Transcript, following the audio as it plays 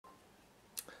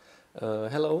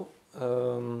Hello.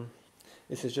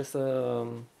 This is just a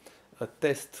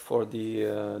test for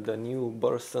the new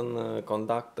Burson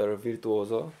Conductor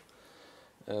Virtuoso,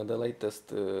 the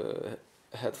latest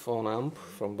headphone amp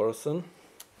from Burson.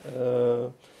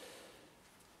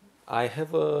 I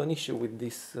have an issue with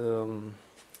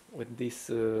this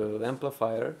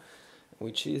amplifier,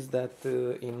 which is that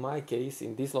in my case,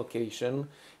 in this location,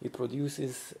 it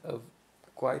produces a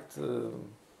quite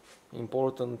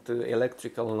important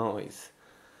electrical noise.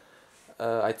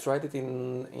 I tried it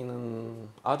in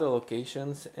other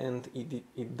locations and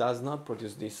it does not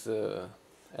produce this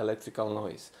electrical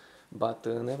noise. But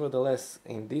nevertheless,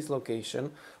 in this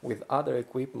location, with other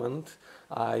equipment,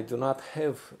 I do not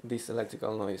have this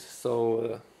electrical noise.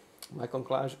 So my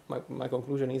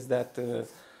conclusion is that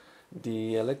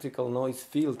the electrical noise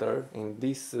filter in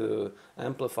this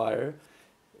amplifier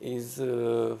is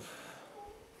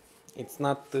it's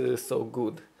not so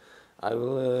good. I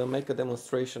will make a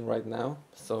demonstration right now.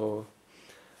 So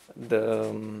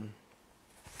the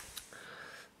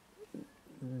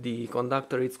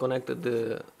conductor is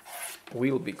connected,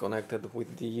 will be connected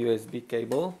with the USB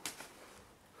cable.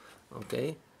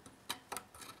 Okay.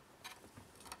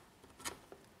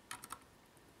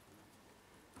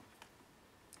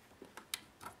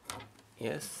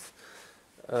 Yes.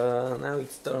 Now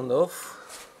it's turned off.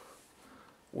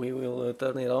 We will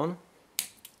turn it on.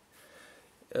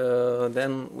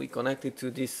 Then we connect it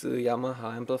to this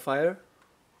Yamaha amplifier.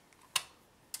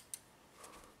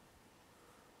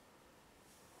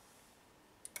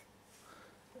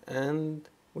 And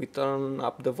we turn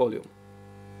up the volume.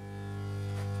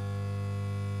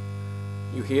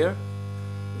 You hear?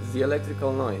 It's the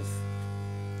electrical noise.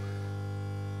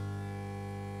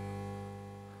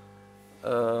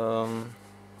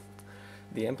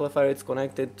 The amplifier is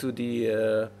connected to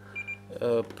the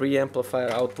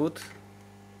preamplifier output.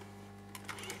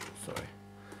 Sorry.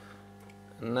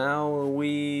 Now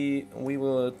we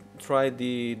will try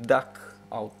the DAC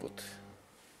output.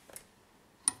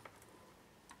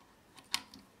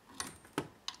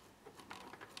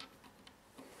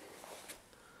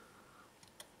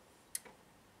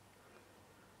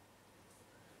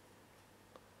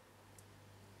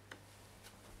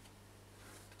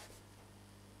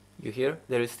 You hear?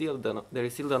 There is still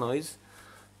the noise,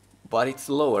 but it's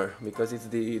lower because it's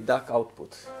the DAC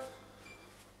output.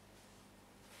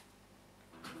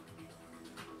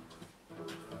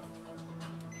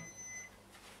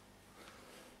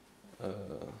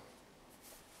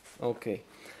 Okay,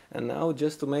 and now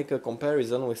just to make a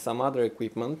comparison with some other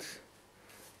equipment,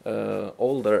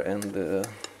 older and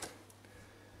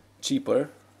cheaper,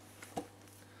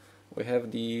 we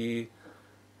have the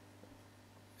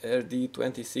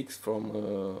RD26 from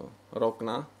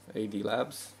Rokna AD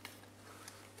Labs.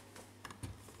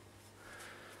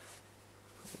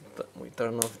 We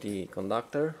turn off the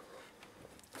conductor.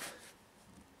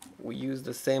 We use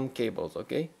the same cables,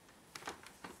 okay?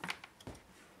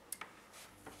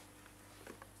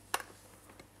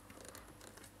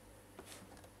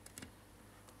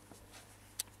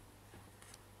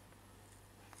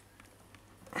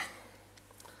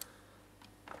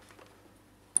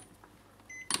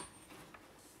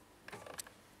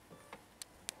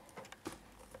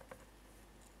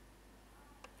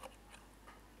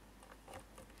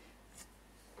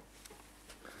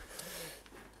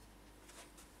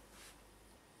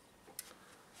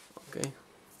 Okay.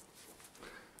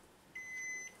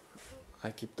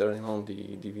 I keep turning on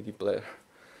the DVD player.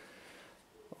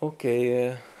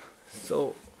 Okay,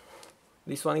 so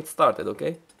this one it started,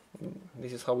 okay?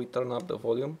 This is how we turn up the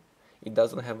volume. It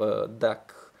doesn't have a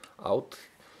DAC out.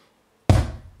 I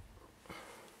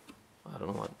don't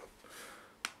know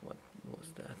what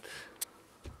was that.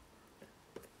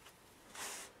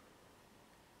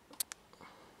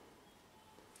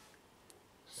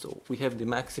 So we have the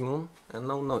maximum and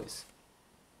no noise.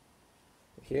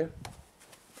 Here.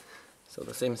 So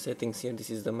the same settings here, this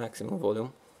is the maximum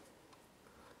volume.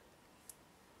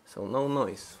 So no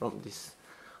noise from this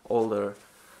older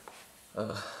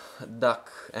DAC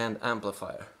and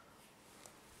amplifier.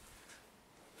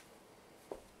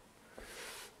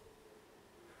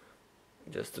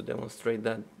 Just to demonstrate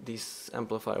that this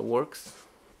amplifier works,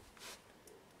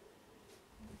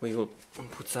 we will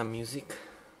put some music.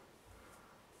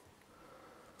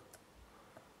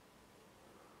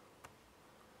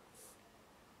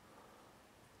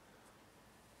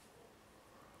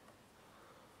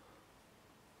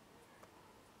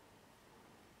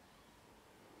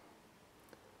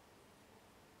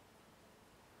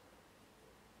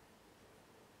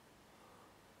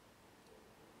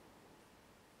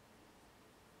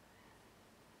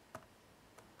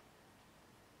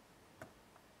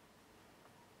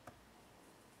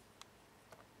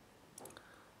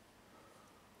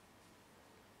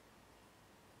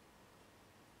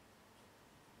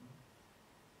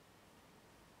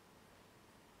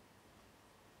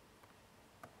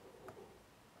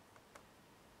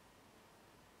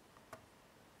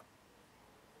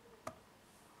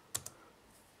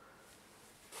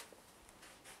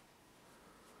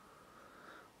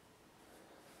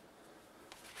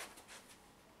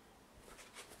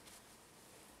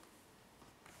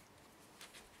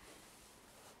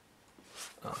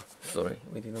 sorry,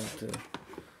 we didn't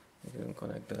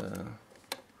connect the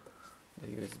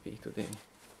USB to the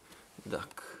DAC.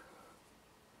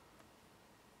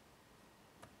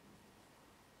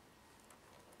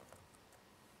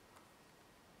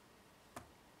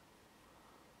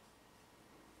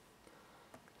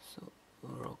 So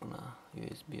Rogna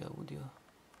USB audio.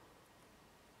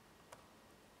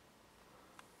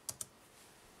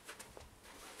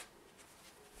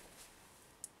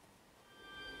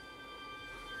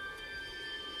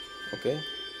 Okay,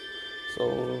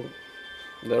 so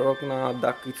the Rogna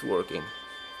DAC is working.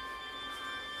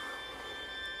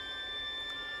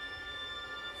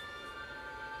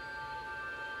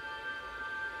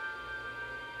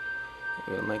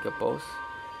 We'll make a pause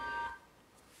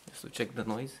just to check the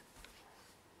noise.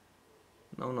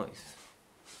 No noise.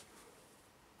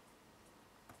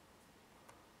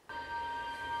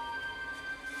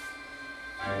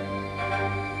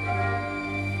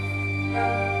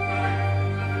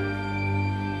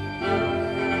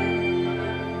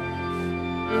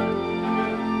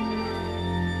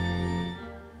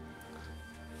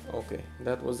 Okay,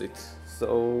 that was it.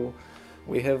 So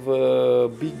we have a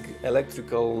big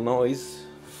electrical noise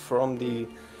from the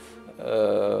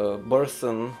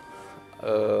Burson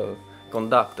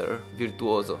Conductor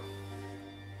Virtuoso.